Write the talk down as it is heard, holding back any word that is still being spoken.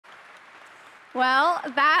Well,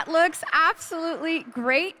 that looks absolutely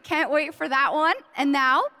great. Can't wait for that one. And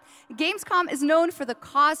now, Gamescom is known for the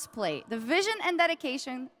cosplay. The vision and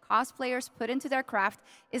dedication cosplayers put into their craft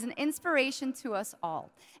is an inspiration to us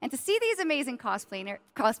all. And to see these amazing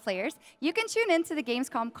cosplayers, you can tune in to the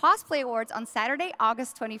Gamescom Cosplay Awards on Saturday,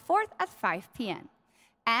 August 24th at 5 p.m.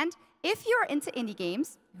 And if you're into indie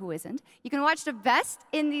games, who isn't, you can watch the best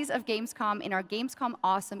indies of Gamescom in our Gamescom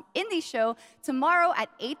Awesome Indie Show tomorrow at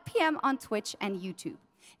 8 p.m. on Twitch and YouTube.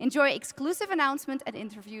 Enjoy exclusive announcements and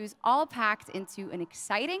interviews, all packed into an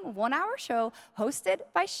exciting one-hour show hosted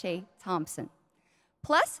by Shay Thompson.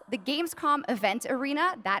 Plus, the Gamescom event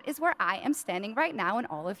arena, that is where I am standing right now, and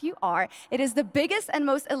all of you are. It is the biggest and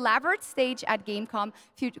most elaborate stage at Gamescom,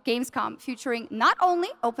 featuring not only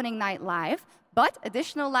opening night live, but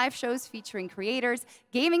additional live shows featuring creators,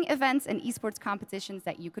 gaming events, and esports competitions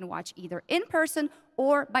that you can watch either in person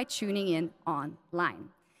or by tuning in online.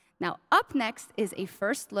 Now, up next is a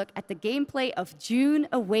first look at the gameplay of June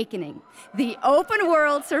Awakening, the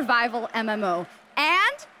open-world survival MMO,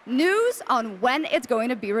 and news on when it's going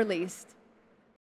to be released.